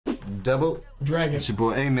Double Dragon. It's your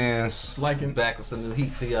boy AMENZ. Liking. Back with some new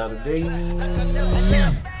heat for y'all today. You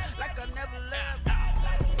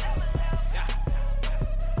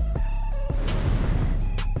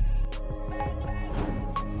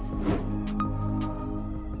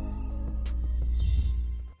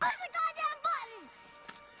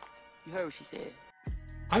heard what she said.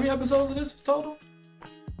 How many episodes of this is total?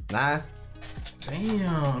 9.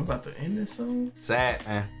 Damn, I'm about to end this soon. Sad,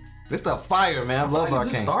 man. This stuff fire, man. I love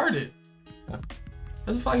Arcane. It Arcane. just started. I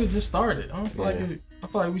just feel like it just started. I don't feel like it. I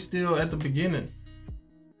feel like we still at the beginning.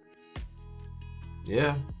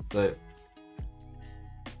 Yeah, but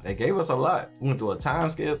they gave us a lot. We went through a time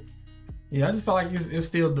skip. Yeah, I just feel like it's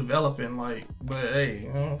still developing. Like, but hey,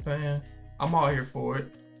 you know what I'm saying? I'm all here for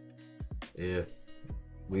it. Yeah,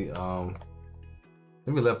 we then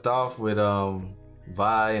we left off with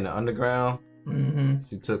Vi in the underground. Mm-hmm.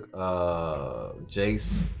 She took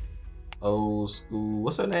Jace, old school.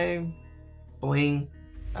 What's her name? Bling.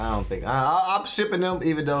 I don't think I'm shipping them,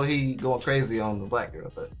 even though he going crazy on the black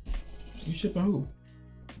girl. But You shipping who?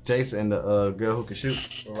 Jace and the girl who can shoot,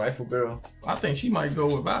 the rifle girl. I think she might go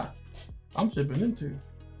with Vi. I'm shipping them too.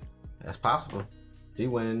 That's possible. She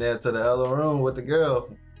went in there to the other room with the girl.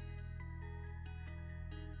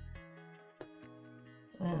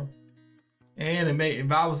 And it made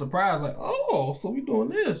Vi was surprised, like, oh, so we doing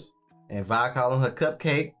this. And Vi calling her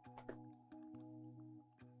cupcake.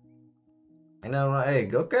 And I'm like, hey,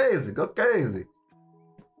 go crazy, go crazy.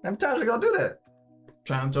 How many times you gonna do that?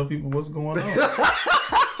 Trying to tell people what's going on.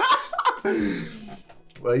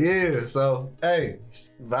 Well, yeah, so, hey,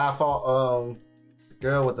 Vi fought the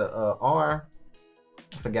girl with the arm.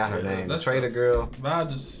 I forgot her name, the trader girl. Vi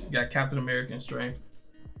just got Captain American strength.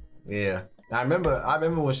 Yeah. I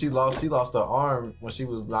remember when she lost her arm when she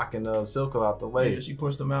was knocking Silco out the way. Yeah, she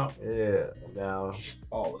pushed him out. Yeah, now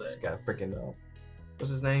All of that. she got freaking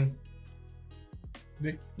what's his name?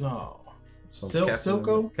 No. Some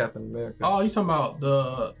Silco? Captain America. Oh, you talking about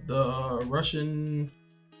the Russian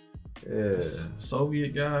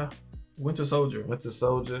Soviet guy? Winter Soldier. Winter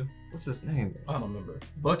Soldier. What's his name? I don't remember.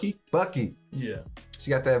 Bucky? Bucky. Yeah. She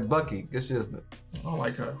got that Bucky. Good shit, isn't it? I don't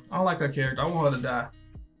like her. I don't like her character. I want her to die.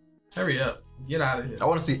 Hurry up. Get out of here. I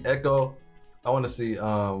want to see Echo. I want to see Yeah,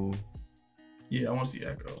 I want to see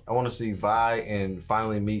Echo. I want to see Vi and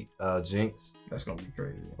finally meet Jinx That's gonna be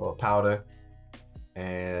crazy. or Powder.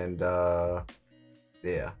 And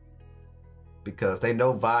yeah. Because they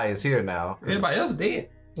know Vi is here now. Everybody else dead.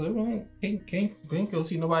 So can't go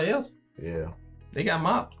see nobody else. Yeah. They got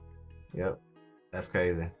mopped. Yep. That's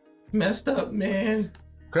crazy. Messed up, man.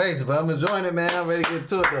 Crazy, but I'm enjoying it, man. I'm ready to get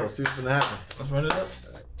to it though. See what's gonna happen. Let's run it up.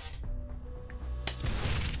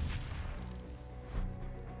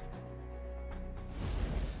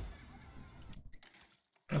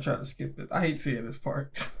 I tried to skip it. I hate seeing this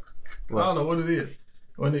part. I don't know what it is.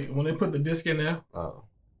 When they put the disc in there. Oh.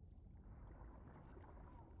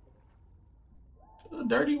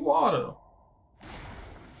 Dirty water.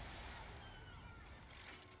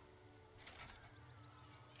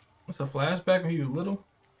 It's a flashback when he was little.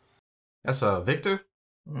 That's Victor?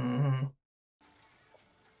 Mm-hmm.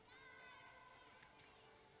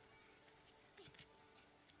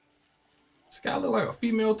 This guy look like a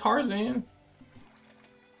female Tarzan.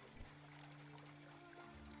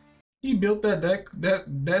 He built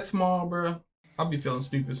that small, bro. I'll be feeling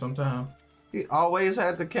stupid sometimes. He always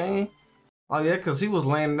had the cane? Oh yeah, cause he was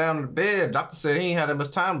laying down in the bed. Doctor said he ain't had that much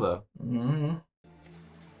time left. Mm-hmm.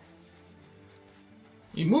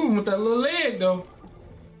 He moving with that little leg though.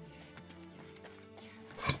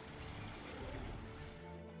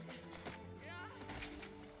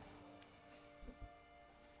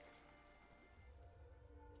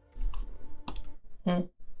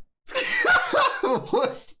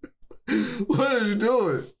 What are you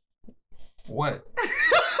doing? What?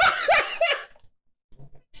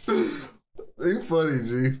 You funny,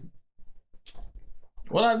 G.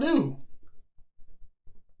 What I do?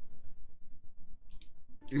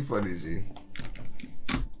 You funny, G.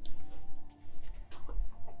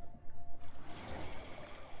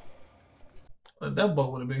 If that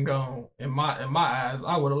boat would have been gone in my eyes,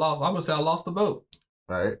 I would have lost. I would say I lost the boat.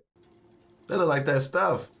 Right? They look like that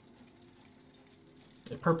stuff.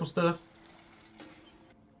 The purple stuff.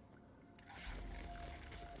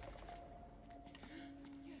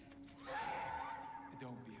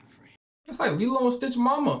 Don't be afraid. It's like Lilo and Stitch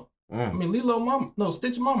Mama. Mm. I mean Lilo Mama. No,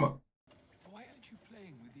 Stitch Mama. Why aren't you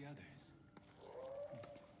playing with the others?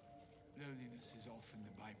 Loneliness is often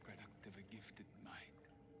the byproduct of a gifted mind.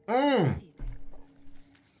 Mm.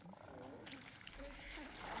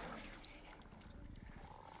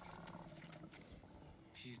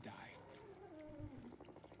 She's dying.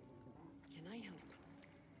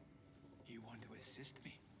 assist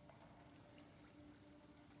me.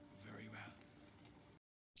 Very well.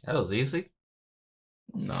 That was easy.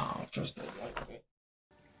 No, I don't trust that like that.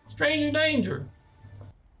 Stranger danger.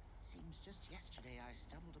 Seems just yesterday I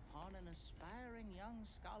stumbled upon an aspiring young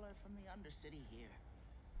scholar from the Undercity here.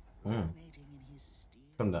 Ruminating in his steel.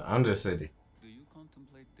 From the Undercity. Do you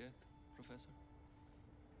contemplate death, Professor?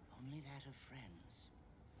 Only that of friends.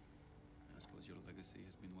 I suppose your legacy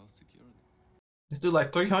has been well secured. Let's do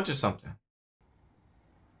like 300 something.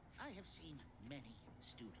 I have seen many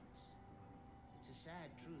students. It's a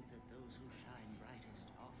sad truth that those who shine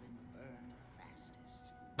brightest often burn fastest.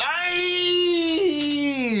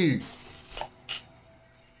 Dang!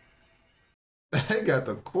 They got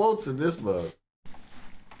the quotes in this mug.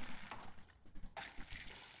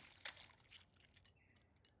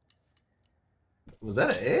 Was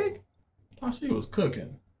that an egg? Oh, she was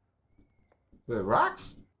cooking. With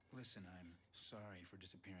rocks? Listen, I'm sorry for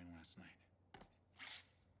disappearing last night.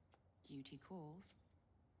 Duty calls.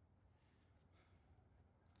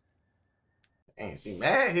 Ain't she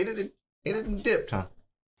mad? Hit it and dipped, huh?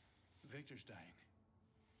 Victor's dying.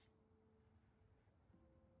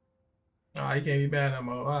 Oh, you can't be bad no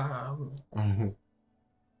more. I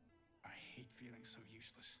hate feeling so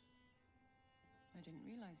useless. I didn't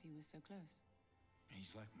realize he was so close.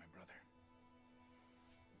 He's like my brother.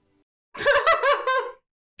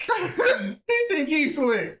 He think he's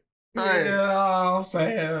slick. Hey. Yeah, I'm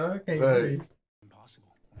saying. I can't Hey. believe.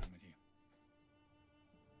 Impossible when I'm with you.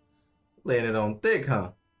 Laying it on thick,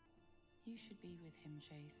 huh? You should be with him,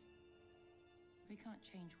 Chase. We can't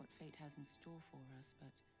change what fate has in store for us,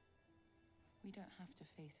 but we don't have to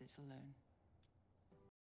face it alone.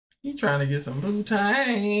 He trying to get some blue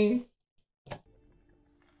tang.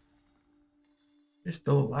 It's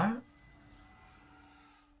still alive?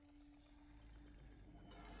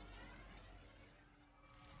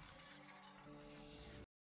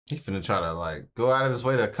 He finna try to like go out of his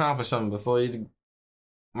way to accomplish something before he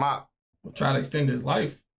mop. We'll try to extend his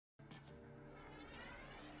life.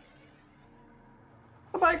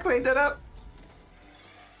 Nobody cleaned that up.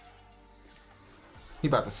 He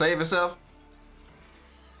about to save himself.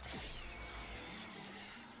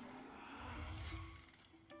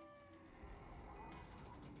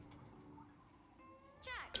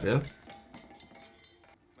 Chuck. Yeah.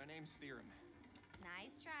 My name's Theorem.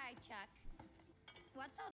 Nice try, Chuck.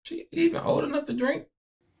 What's up? She even old enough to drink?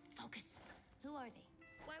 Focus. Who are they?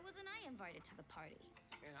 Why wasn't I invited to the party?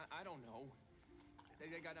 And I don't know. They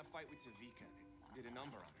got in a fight with Zavika. They did a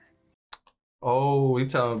number on her. Oh, he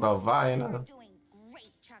telling about Vi and You're her. doing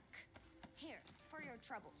great, Chuck. Here, for your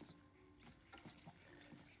troubles.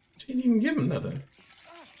 She didn't even give him nothing.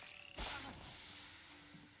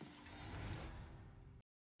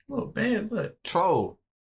 A little bad, but Troll.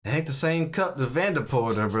 It ain't the same cup the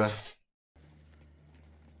Vanderporter, bruh.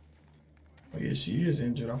 oh yeah, she is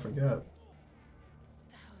injured. I forgot. What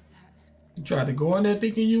the hell's that? You tried to go in there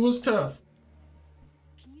thinking you was tough.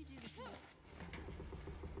 Can you do this?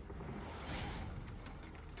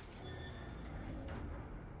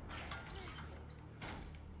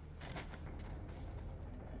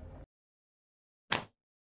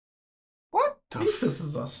 What the These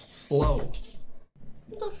sisters are slow.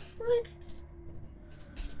 What the freak?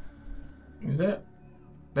 Is that?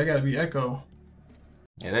 That gotta be Echo.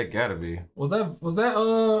 Yeah, that gotta be. Was that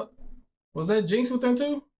Jinx with them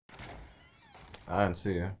too? I didn't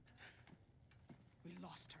see her. We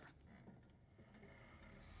lost her.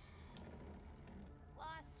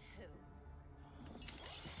 Lost who?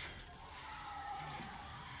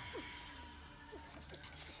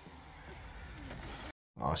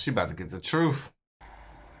 Oh, she about to get the truth.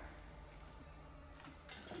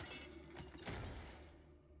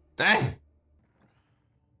 Dang.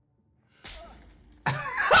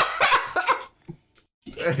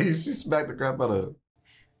 Hey, she smacked the crap out of her.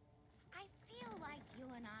 I feel like you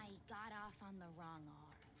and I got off on the wrong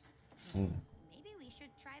arm. Maybe we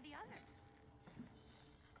should try the other.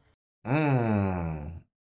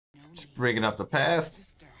 She's bringing up the past.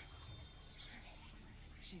 Sister.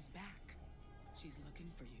 She's back. She's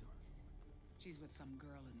looking for you. She's with some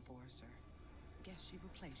girl enforcer. Guess she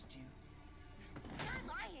replaced you. You're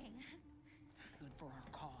lying. Good for her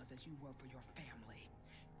cause as you were for your family.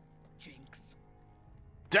 Jinx.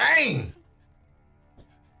 Dang!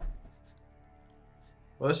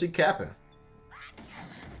 What's she capping?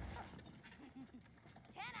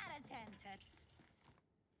 10 out of 10, tits.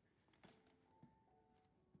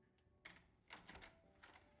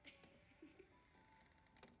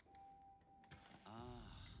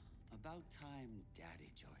 About time Daddy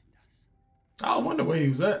joined us. I wonder where he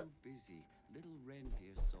was at. So busy. Little Ren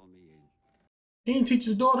here saw me in. He didn't teach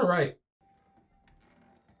his daughter right.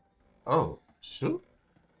 Oh, shoot.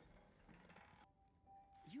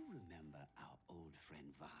 You remember our old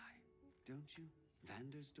friend Vi, don't you?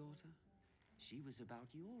 Vander's daughter? She was about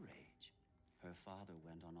your age. Her father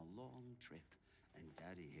went on a long trip, and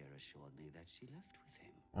Daddy here assured me that she left with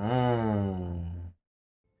him.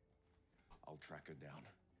 I'll track her down.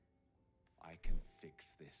 I can fix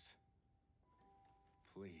this.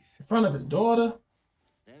 Please. In front of his daughter?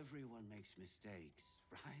 Everyone makes mistakes,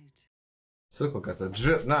 right? Silco got the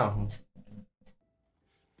drip now.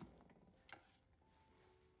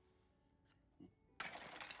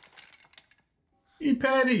 He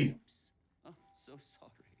Patty. Oh, so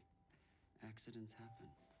sorry. Accidents happen.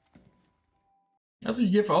 That's what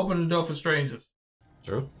you get for opening the door for strangers.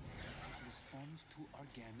 True. It responds to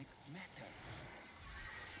organic matter.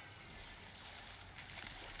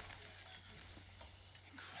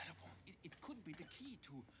 Incredible. It could be the key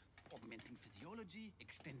to augmenting physiology,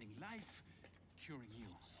 extending life, curing you.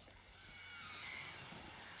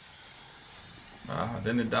 Ah,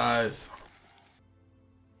 then it dies.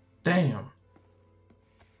 Damn.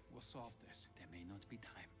 We'll solve this. There may not be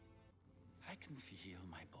time. I can feel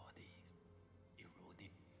my body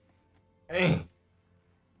eroding. Dang.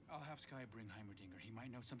 I'll have Sky bring Heimerdinger. He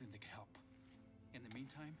might know something that could help. In the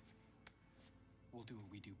meantime, we'll do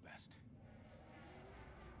what we do best.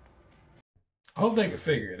 I hope they can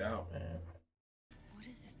figure it out, man. What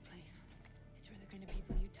is this place? It's where the kind of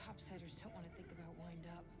people you topsiders don't want to think about wind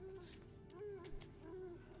up.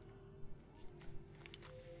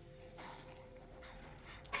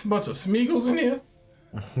 It's a bunch of Smeagol's in here.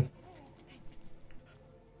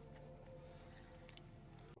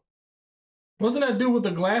 Wasn't that dude with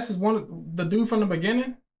the glasses the dude from the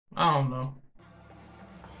beginning? I don't know.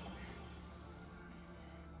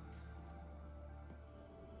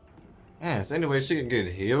 Man, is there any way she can get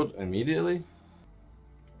healed immediately?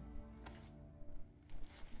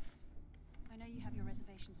 I know you have your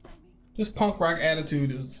reservations about me. This punk rock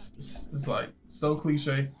attitude is like so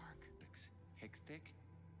cliche. Hextech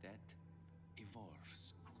that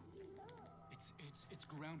evolves. It's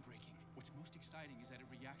groundbreaking. What's most exciting is that it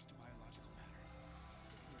reacts to biological matter.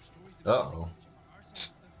 There are stories of Uh-oh. our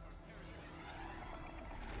scientists are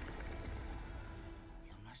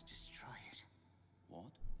You must destroy it.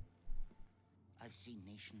 What? I've seen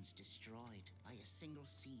nations destroyed by a single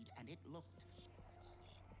seed, and it looked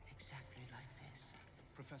exactly like this.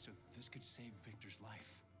 Professor, this could save Victor's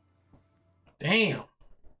life. Damn.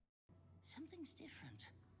 Something's different.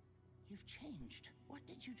 You've changed. What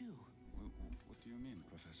did you do? What do you mean,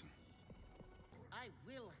 Professor? I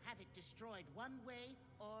will have it destroyed one way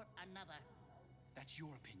or another. That's your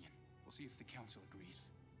opinion. We'll see if the council agrees.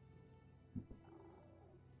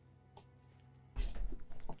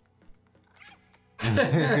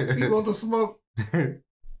 He wants to smoke. I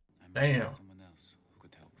may know Damn. someone else who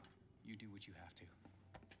could help. You do what you have to.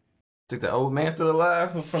 Think the old man still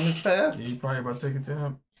alive from his past? Yeah, you probably about to take it to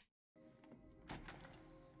him.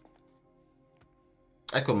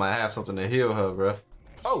 Echo might have something to heal her, bro.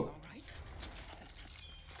 Oh!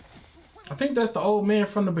 I think that's the old man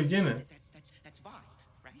from the beginning. That's Vi,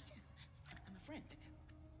 right? I'm a friend.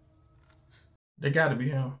 They gotta be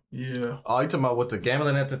him. Yeah. Oh, you talking about with the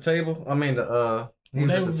gambling at the table? I mean, he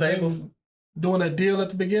was at the they table? was doing that deal at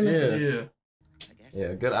the beginning? Yeah. Yeah. I guess.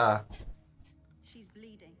 Yeah, good eye. She's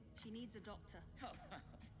bleeding. She needs a doctor.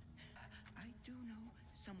 I do know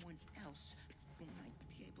someone else who might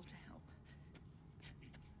be able to help.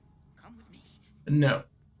 Come with me. No.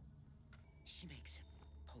 She makes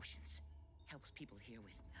potions. Helps people here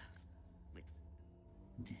with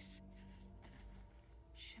this.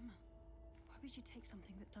 Shimmer, why would you take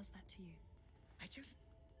something that does that to you? I just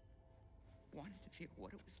wanted to feel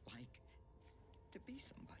what it was like to be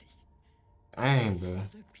somebody. Dang, bro.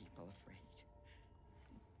 Other people afraid.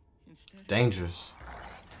 Instead Dangerous.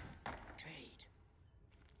 of trade.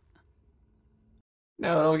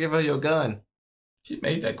 No, don't give her your gun. She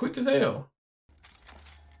made that quick as hell.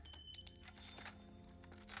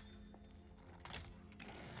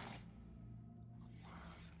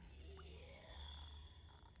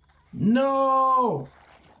 No!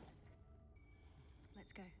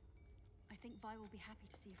 Let's go. I think Vi will be happy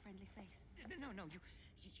to see a friendly face. No, you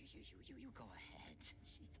go ahead.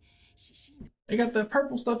 She They got that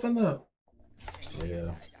purple stuff in there.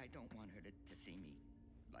 Yeah. I don't want her to see me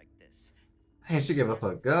like this. Hey, she give up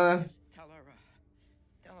her gun. Just tell her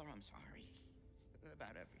I'm sorry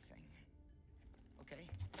about everything. Okay?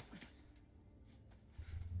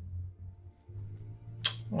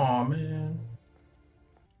 Aw, man.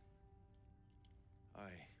 I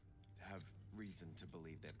have reason to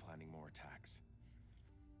believe they're planning more attacks.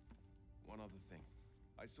 One other thing.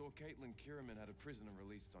 I saw Caitlin Kierman had a prisoner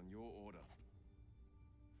released on your order.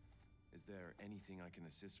 Is there anything I can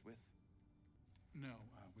assist with? No,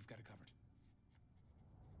 we've got it covered.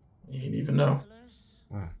 You didn't even know. Counselors,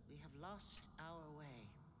 we have lost our way.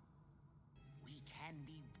 We can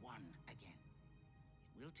be one again.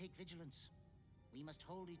 It will take vigilance. We must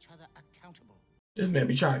hold each other accountable. This man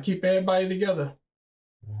be trying to keep everybody together.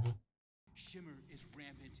 Shimmer is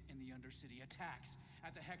rampant in the Undercity. Attacks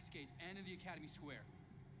at the Hex Gates and in the Academy Square.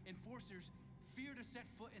 Enforcers fear to set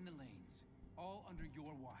foot in the lanes. All under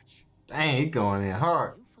your watch. Dang, he going in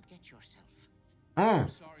hard. You forget yourself. I'm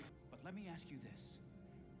sorry, but let me ask you this.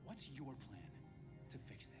 What's your plan to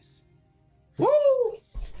fix this? Woo!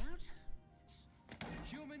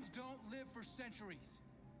 Humans don't live for centuries.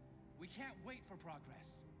 We can't wait for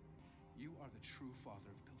progress. You are the true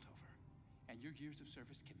father of Piltover, and your years of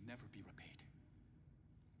service can never be repaid.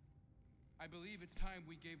 I believe it's time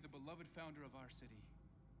we gave the beloved founder of our city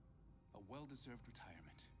a well-deserved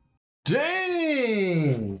retirement.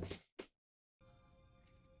 Dang!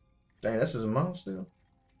 Dang, that's his mom still.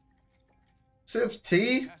 Sips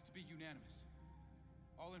tea? It has to be unanimous.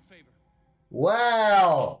 All in favor?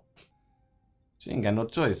 Wow! She ain't got no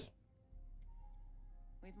choice.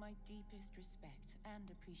 With my deepest respect and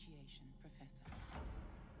appreciation, Professor.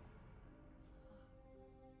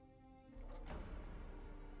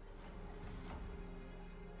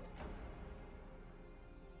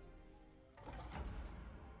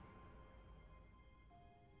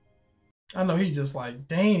 I know he's just like,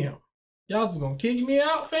 damn. Y'all just gonna kick me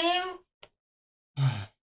out, fam?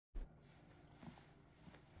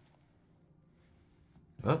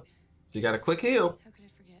 Well, she got a quick heal. How could I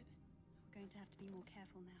forget? We're going to have to be more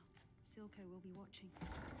careful now. Silco will be watching.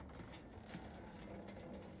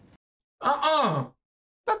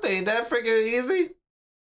 That ain't that freaking easy.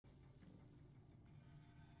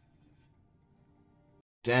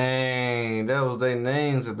 Dang, that was their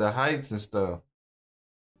names at the heights and stuff.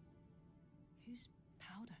 Who's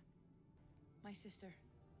Powder? My sister.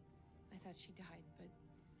 I thought she died, but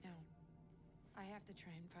no. I have to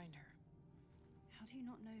try and find her. How do you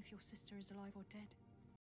not know if your sister is alive or dead?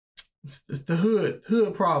 It's the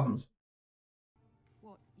hood problems.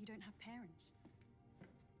 What, you don't have parents?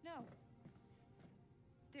 No.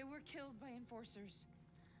 They were killed by enforcers.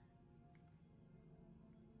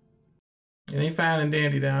 It ain't fine and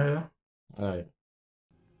dandy down here. All right.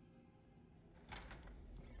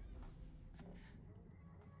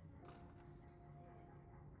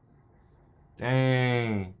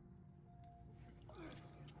 Dang.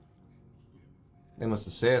 They must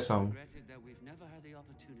have said something. Regretted that we've never had the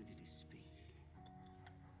opportunity to speak.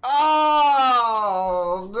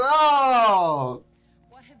 Oh, no!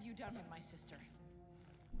 What have you done with my sister?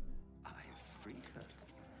 I have freed her.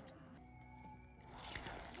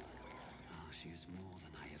 Oh, she is more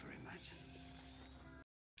than I ever imagined.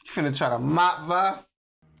 You finna try to mop Vi?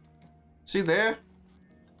 She there?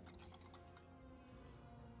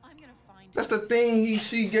 I'm gonna find That's the thing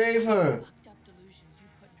she gave her. fucked up delusions you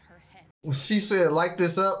put in her head. When she said, "Light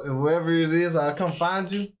this up, and wherever it is, I'll come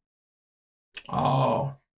find you."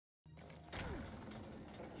 Oh.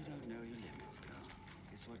 You don't know your limits, girl.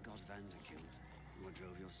 It's what got Vander killed, what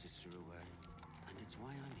drove your sister away, and it's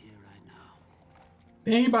why I'm here right now.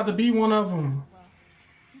 Then he about to be one of them. Well,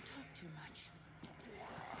 you talk too much.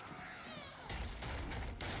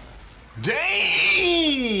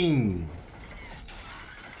 Dang!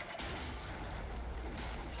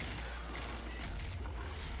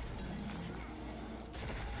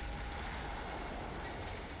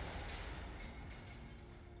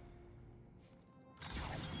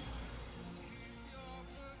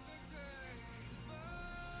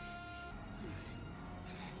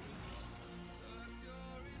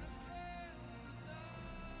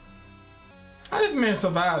 How this man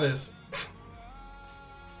survive this?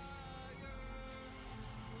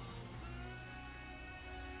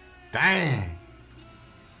 Dang!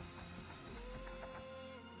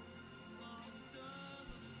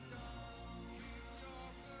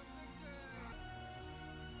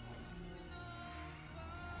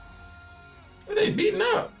 They beating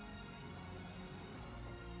up.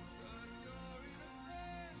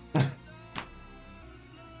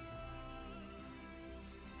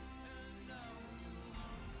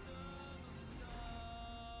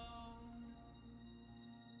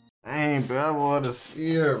 Dang, bro, I want to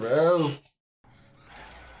see her, bro. Rio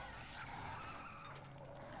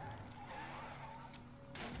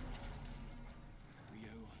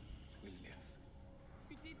will live.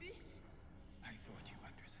 We did this? I thought you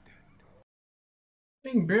understood.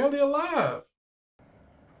 Thing barely alive.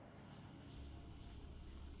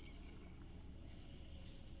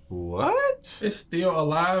 What? It's still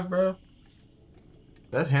alive, bro.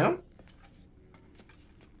 That's him?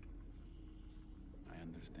 I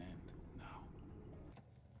understand now.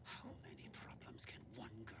 How many problems can one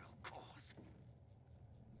girl cause?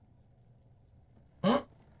 Huh?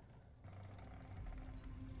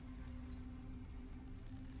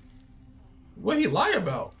 What he lie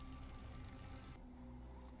about?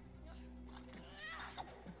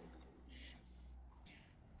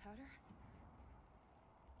 Powder?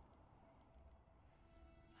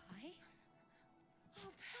 Vi?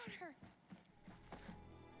 Oh, Powder.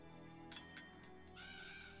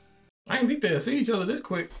 I didn't think they'd see each other this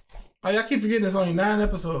quick. Oh, y'all keep forgetting it's only 9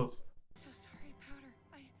 episodes. So sorry, Powder.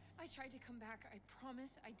 I tried to come back. I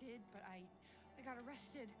promise I did, but I got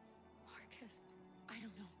arrested. Marcus. I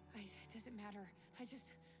don't know. It doesn't matter. I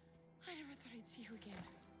never thought I'd see you again.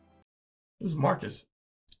 Who's Marcus?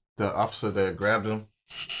 The officer that grabbed him.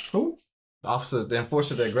 Who? The officer, the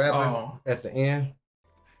enforcer that grabbed him at the end.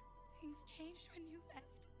 Things changed when you left.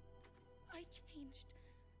 I changed.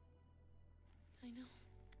 I know.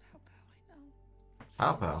 Pow, I know.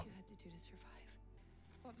 How about? You had to do to survive.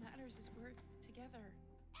 What matters is we're together.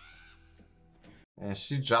 And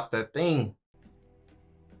she dropped that thing.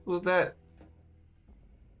 Who's that?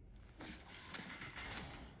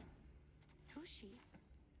 Who's she?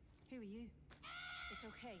 Who are you? It's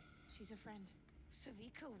okay. She's a friend.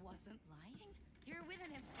 Savika wasn't lying? You're with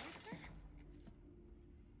an enforcer?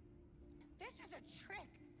 This is a trick.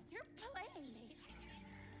 You're playing me.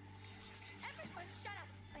 Everyone shut up.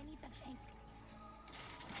 I need to think.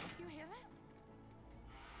 Do you hear that?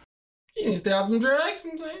 You need to stay out them drugs,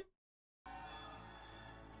 I'm saying.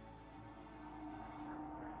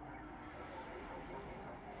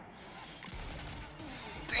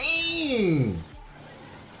 Dang!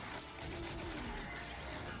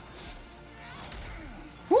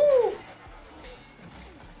 Woo!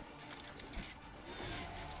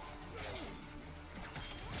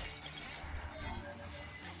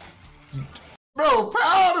 Bro,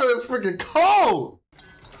 Powder is freaking cold!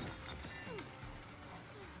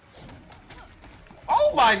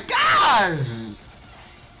 Oh my gosh!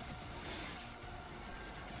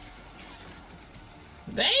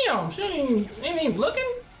 Damn, she ain't even looking.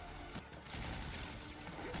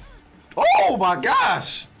 Oh my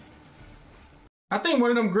gosh! I think one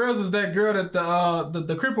of them girls is that girl that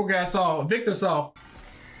the cripple guy saw, Victor saw.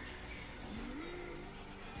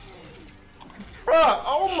 Bruh,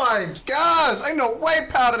 oh my gosh! Ain't no way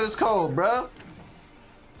Powder this cold, bruh.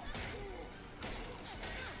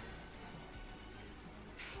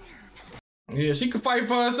 Yeah, she could fight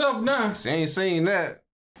for herself now. She ain't seen that.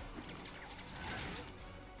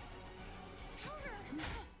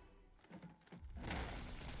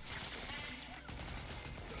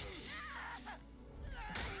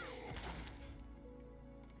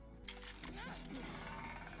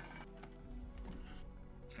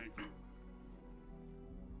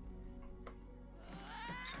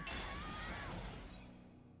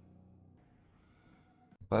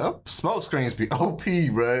 But smoke screens be OP,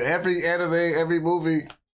 bro. Every anime, every movie.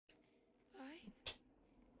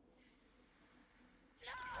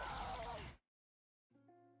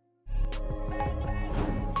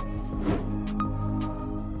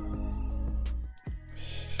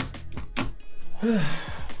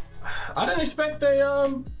 I didn't expect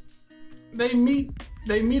they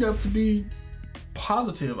meet up to be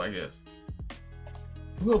positive, I guess.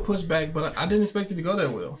 A little pushback, but I didn't expect it to go that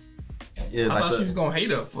well. Yeah, I like thought she was gonna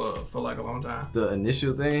hate her for like a long time. The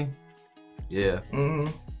initial thing, yeah.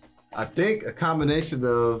 I think a combination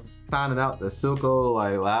of finding out that Silco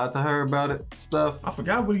like lied to her about it stuff. I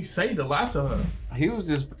forgot what he said to lie to her. He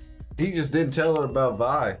just didn't tell her about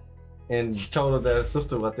Vi, and told her that her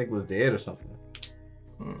sister I think was dead or something.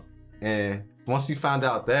 And once he found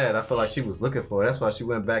out that, I feel like she was looking for it. That's why she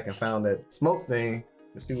went back and found that smoke thing.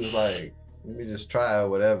 She was like, let me just try or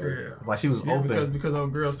whatever. Yeah. Like she was open. Because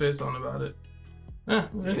old girl said something about it.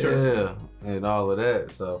 Interesting. Yeah, and all of that.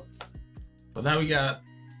 So, but now we got,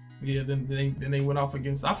 then they went off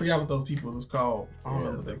against. I forgot what those people was called. I don't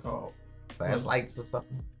know what they're called. Fast lights or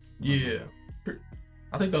something. Yeah,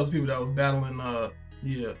 I think those people that was battling.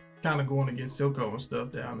 Kind of going against Silco and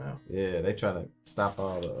stuff down there. Yeah, they trying to stop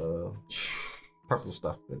all the purple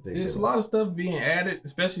stuff that they. There's a lot of stuff being added,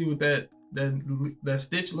 especially with that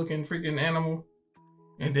Stitch looking freaking animal,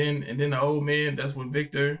 and then the old man. That's with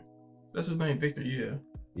Victor. That's his name, Victor. Yeah.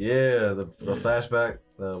 Yeah, the flashback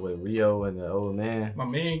with Rio and the old man. My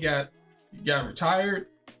man got retired.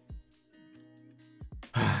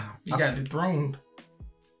 He got dethroned.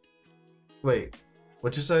 Wait,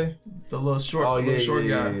 what you say? The little short,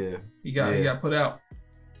 guy. Yeah. He got put out.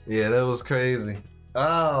 Yeah, that was crazy.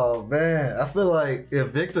 Oh man, I feel like if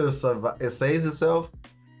Victor saves himself,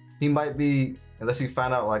 he might be, unless he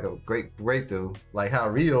find out like a great breakthrough, like how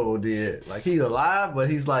Rio did. Like he's alive, but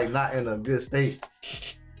he's like not in a good state.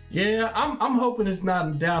 Yeah, I'm hoping it's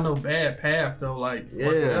not down no bad path though. Like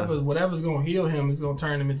whatever's gonna heal him is gonna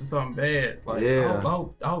turn him into something bad. Like I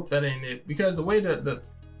hope that ain't it, because the way that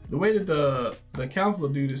the counselor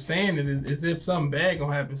dude is saying it is as if something bad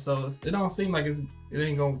gonna happen. So it don't seem like it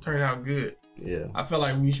ain't gonna turn out good. Yeah, I feel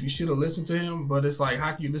like we should have listened to him, but it's like,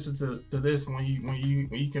 how can you listen to this when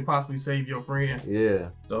you can possibly save your friend? Yeah,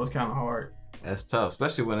 so it's kind of hard. That's tough,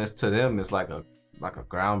 especially when it's to them. It's like a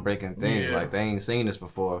groundbreaking thing. Yeah. Like they ain't seen this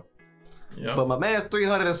before. Yep. But my man's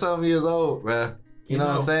 300 and something years old, bruh. You know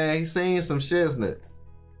what I'm saying? He's seen some shiznit.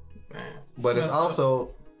 Man. But it's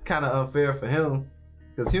also kind of unfair for him,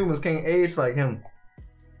 because humans can't age like him.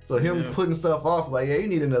 So him putting stuff off, like, yeah, you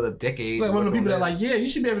need another decade. Like one of the people that are like, yeah, you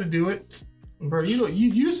should be able to do it. Bro,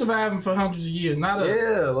 you surviving for hundreds of years, not a...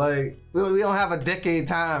 Yeah, like, we don't have a decade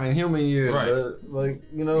time in human years, right. Bro. Like,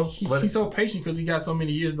 you know. He's so patient because he got so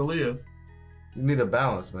many years to live. You need a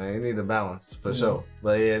balance, man. You need a balance, for sure.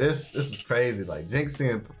 But yeah, this is crazy. Like, Jinx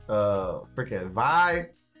and freaking Vi,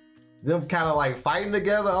 them kind of like fighting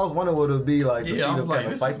together. I was wondering what it would be like to see them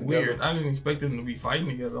kind of fight together. Weird. I didn't expect them to be fighting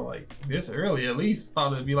together like this early. At least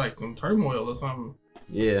thought it'd be like some turmoil or something.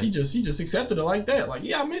 Yeah. She just accepted it like that. Like,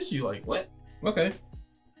 yeah, I miss you. Like, what? Okay.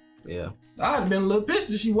 Yeah. I'd have been a little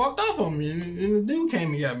pissed if she walked off on me and the dude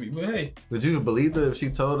came and got me. But hey. Would you believe her if she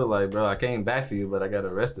told her, like, bro, I came back for you, but I got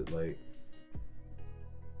arrested? Like.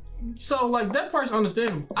 So, like, that part's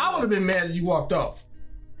understandable. I would have been mad if you walked off.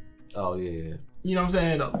 Oh, yeah. You know what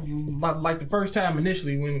I'm saying? Like the first time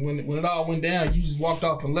initially, when it all went down, you just walked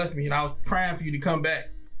off and left me, and I was crying for you to come back.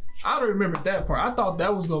 I don't remember that part. I thought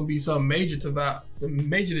that was gonna be something major to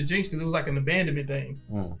Jinx, because it was like an abandonment thing.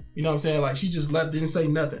 You know what I'm saying? Like, she just left, didn't say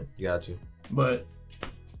nothing. Got you. But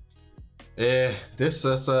yeah, this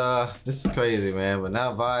is crazy, man. But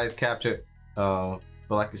now Vi's captured. But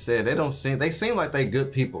like you said, they seem like they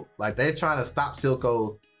good people. Like they're trying to stop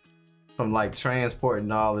Silco from like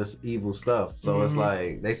transporting all this evil stuff. So it's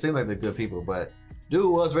like they seem like they're good people, but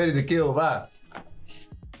dude was ready to kill Vi.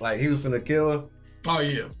 Like he was finna kill her. Oh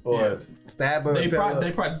yeah. Or stab her.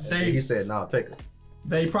 He said, "No, take her."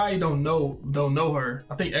 They probably don't know her.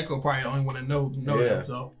 I think Echo probably don't want to know them.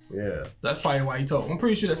 So yeah, that's probably why he told. I'm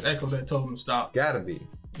pretty sure that's Echo that told him to stop. Gotta be.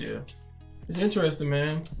 Yeah. It's interesting,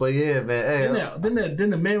 man. But yeah, man. Hey, then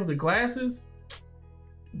the man with the glasses.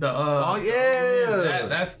 Oh yeah.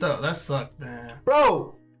 That sucked, man.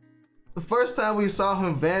 Bro, the first time we saw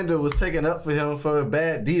him, Vander was taken up for him for a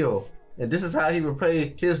bad deal, and this is how he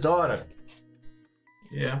repay his daughter.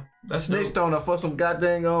 Yeah, that's snitched on her for some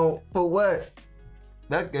goddamn for what?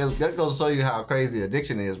 That goes to show you how crazy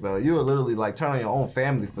addiction is, bro. You were literally like turning your own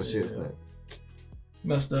family for shit.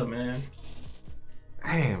 Messed up, man.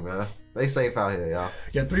 Damn, bro. Stay safe out here, y'all.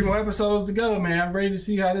 Got 3 more episodes to go, man. I'm ready to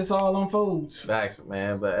see how this all unfolds. Facts,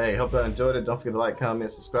 man. But hey, hope y'all enjoyed it. Don't forget to like,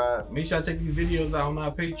 comment, subscribe. Make sure I check these videos out on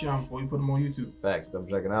our Patreon before you put them on YouTube. Facts. Double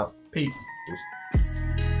checking out. Peace. Peace.